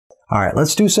All right,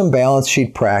 let's do some balance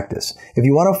sheet practice. If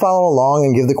you want to follow along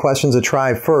and give the questions a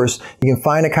try first, you can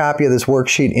find a copy of this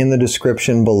worksheet in the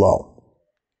description below.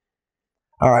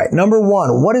 All right, number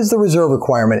one, what is the reserve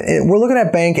requirement? We're looking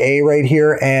at Bank A right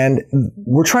here, and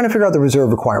we're trying to figure out the reserve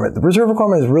requirement. The reserve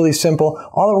requirement is really simple.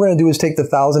 All that we're going to do is take the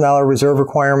 $1,000 reserve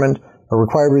requirement, or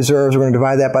required reserves, we're going to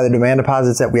divide that by the demand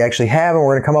deposits that we actually have, and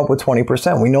we're going to come up with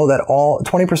 20%. We know that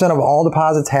 20% of all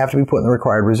deposits have to be put in the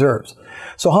required reserves.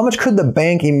 So how much could the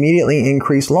bank immediately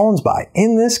increase loans by?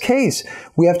 In this case,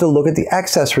 we have to look at the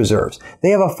excess reserves.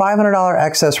 They have a $500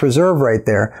 excess reserve right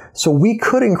there, so we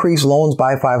could increase loans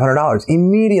by $500.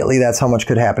 Immediately, that's how much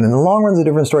could happen. In the long run, it's a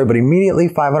different story, but immediately,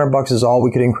 $500 is all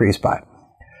we could increase by.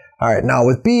 All right, now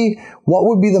with B, what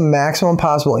would be the maximum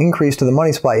possible increase to the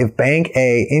money supply if Bank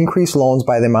A increased loans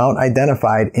by the amount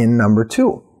identified in number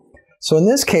 2? So in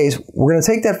this case, we're going to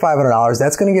take that $500,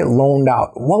 that's going to get loaned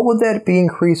out. What would that be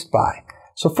increased by?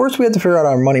 So first we have to figure out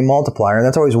our money multiplier, and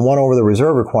that's always 1 over the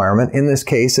reserve requirement. In this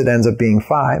case, it ends up being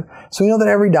 5. So we know that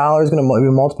every dollar is going to be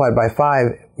multiplied by 5,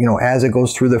 as it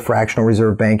goes through the fractional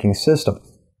reserve banking system.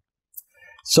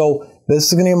 So this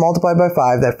is going to get multiplied by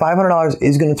 5. That $500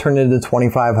 is going to turn into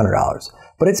 $2,500.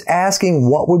 But it's asking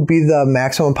what would be the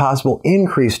maximum possible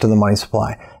increase to the money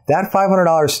supply. That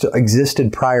 $500 still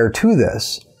existed prior to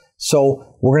this,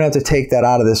 so we're going to have to take that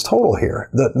out of this total here.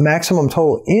 The maximum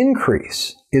total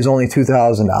increase is only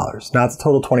 $2,000, not the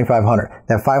total $2,500.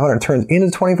 That $500 turns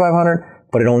into $2,500,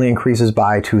 but it only increases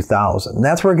by $2,000. And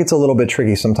that's where it gets a little bit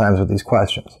tricky sometimes with these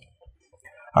questions.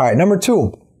 All right, number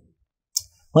 2.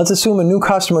 Let's assume a new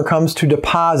customer comes to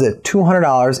deposit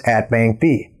 $200 at Bank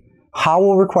B. How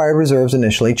will required reserves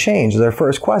initially change? Is our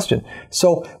first question.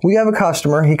 So we have a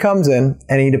customer, he comes in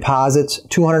and he deposits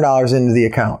 $200 into the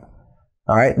account.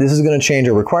 All right, this is going to change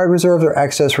our required reserves, our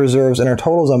excess reserves, and our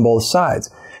totals on both sides.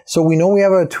 So we know we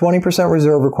have a 20%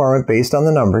 reserve requirement based on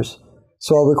the numbers.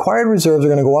 So our required reserves are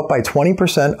going to go up by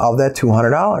 20% of that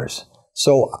 $200.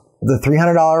 So the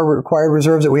 $300 required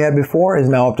reserves that we had before is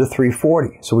now up to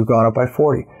 $340. So we've gone up by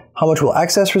 40. How much will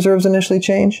excess reserves initially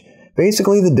change?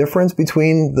 Basically the difference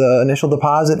between the initial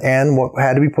deposit and what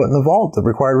had to be put in the vault, the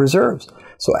required reserves.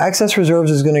 So excess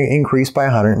reserves is going to increase by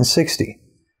 160.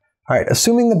 All right,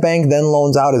 assuming the bank then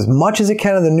loans out as much as it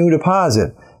can of the new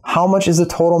deposit, how much is the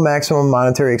total maximum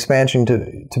monetary expansion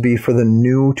to be for the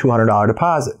new $200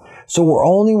 deposit? So we're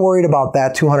only worried about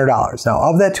that $200. Now,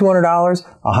 of that $200,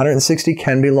 160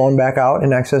 can be loaned back out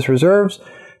in excess reserves.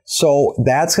 So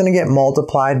that's going to get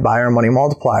multiplied by our money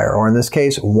multiplier, or in this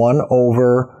case, 1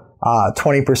 over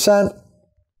 20%.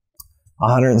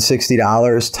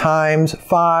 $160 times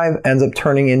 5 ends up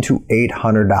turning into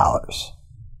 $800.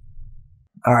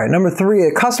 All right, number 3,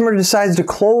 a customer decides to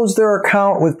close their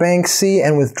account with Bank C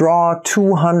and withdraw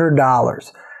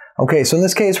 $200. Okay, so in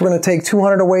this case, we're going to take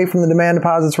 $200 away from the demand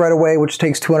deposits right away, which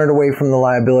takes $200 away from the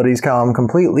liabilities column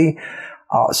completely.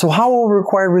 So how will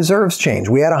required reserves change?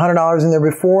 We had $100 in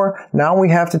there before. Now we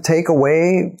have to take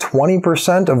away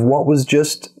 20% of what was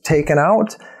just taken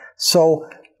out. So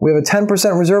we have a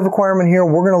 10% reserve requirement here.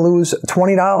 We're going to lose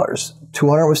 $20.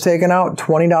 $200 was taken out.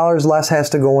 $20 less has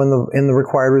to go in the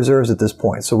required reserves at this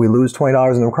point. So we lose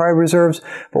 $20 in the required reserves,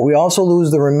 but we also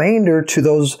lose the remainder to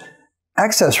those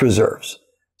excess reserves.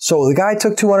 So the guy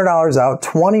took $200 out,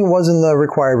 20 was in the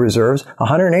required reserves,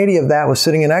 180 of that was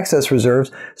sitting in excess reserves,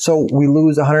 so we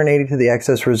lose 180 to the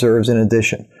excess reserves in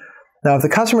addition. Now, if the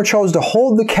customer chose to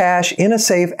hold the cash in a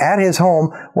safe at his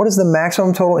home, what is the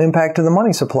maximum total impact to the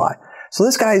money supply? So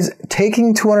this guy's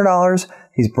taking $200,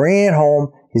 he's bringing it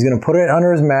home, he's going to put it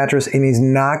under his mattress, and he's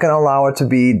not going to allow it to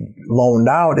be loaned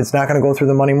out. It's not going to go through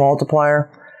the money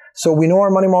multiplier. So we know our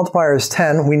money multiplier is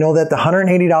 10. We know that the $180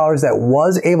 that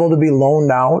was able to be loaned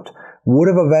out would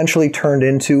have eventually turned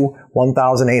into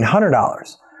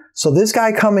 $1,800. So this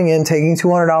guy coming in, taking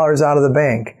 $200 out of the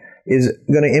bank, is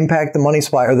going to impact the money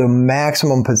supply, or the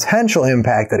maximum potential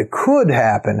impact that it could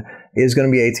happen is going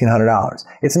to be $1,800.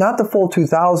 It's not the full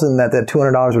 $2,000 that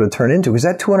 $200 would have turned into, because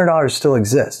that $200 still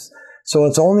exists. So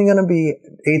it's only going to be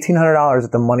 $1,800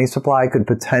 that the money supply could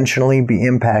potentially be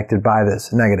impacted by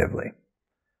this negatively.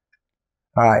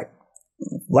 All right,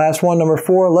 last one, number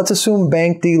 4. Let's assume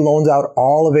Bank D loans out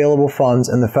all available funds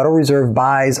and the Federal Reserve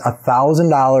buys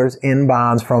 $1,000 in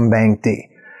bonds from Bank D.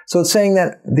 So it's saying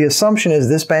that the assumption is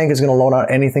this bank is going to loan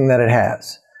out anything that it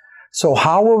has. So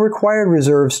how will required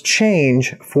reserves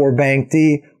change for Bank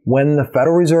D when the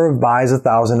Federal Reserve buys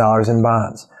 $1,000 in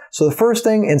bonds? So the first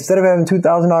thing, instead of having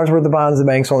 $2,000 worth of bonds, the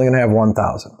bank's only going to have $1,000.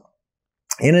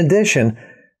 In addition,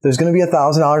 there's going to be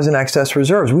 $1,000 in excess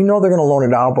reserves. We know they're going to loan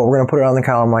it out, but we're going to put it on the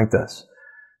column like this.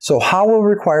 So how will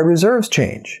required reserves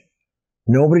change?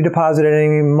 Nobody deposited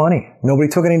any money. Nobody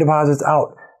took any deposits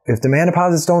out. if demand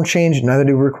deposits don't change, neither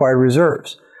do required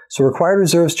reserves. So required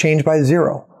reserves change by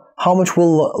 0. How much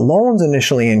will loans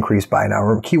initially increase by?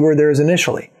 Now, keyword there is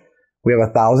initially. We have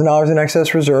 $1,000 in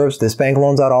excess reserves. This bank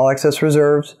loans out all excess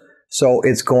reserves, so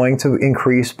it's going to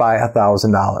increase by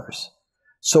 $1,000.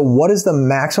 So what is the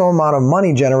maximum amount of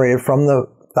money generated from the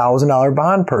 $1,000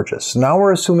 bond purchase? So now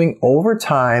we're assuming over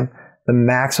time the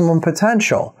maximum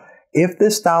potential. If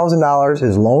this $1,000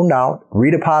 is loaned out,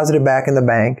 redeposited back in the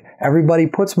bank, everybody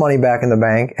puts money back in the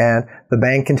bank, and the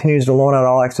bank continues to loan out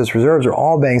all excess reserves, or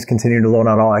all banks continue to loan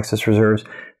out all excess reserves,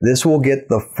 this will get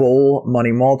the full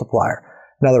money multiplier.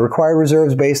 Now, the required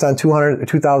reserves based on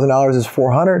 $2,000 is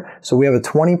 $400, so we have a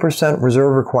 20%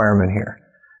 reserve requirement here.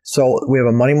 So we have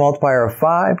a money multiplier of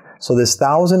 5, so this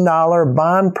 $1,000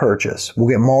 bond purchase will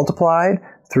get multiplied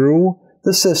through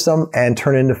the system and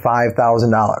turn into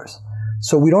 $5,000.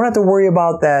 So we don't have to worry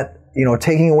about that,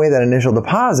 taking away that initial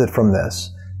deposit from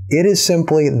this. It is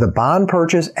simply the bond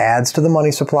purchase adds to the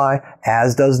money supply,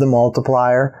 as does the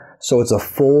multiplier. So it's a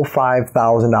full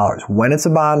 $5,000. When it's a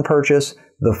bond purchase,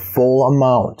 the full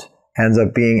amount ends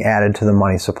up being added to the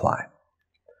money supply.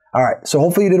 All right, so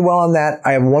hopefully you did well on that.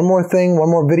 I have one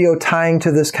more video tying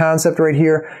to this concept right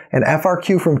here, an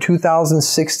FRQ from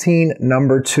 2016,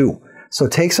 number 2. So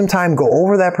take some time, go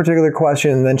over that particular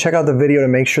question, and then check out the video to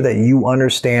make sure that you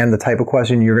understand the type of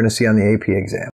question you're going to see on the AP exam.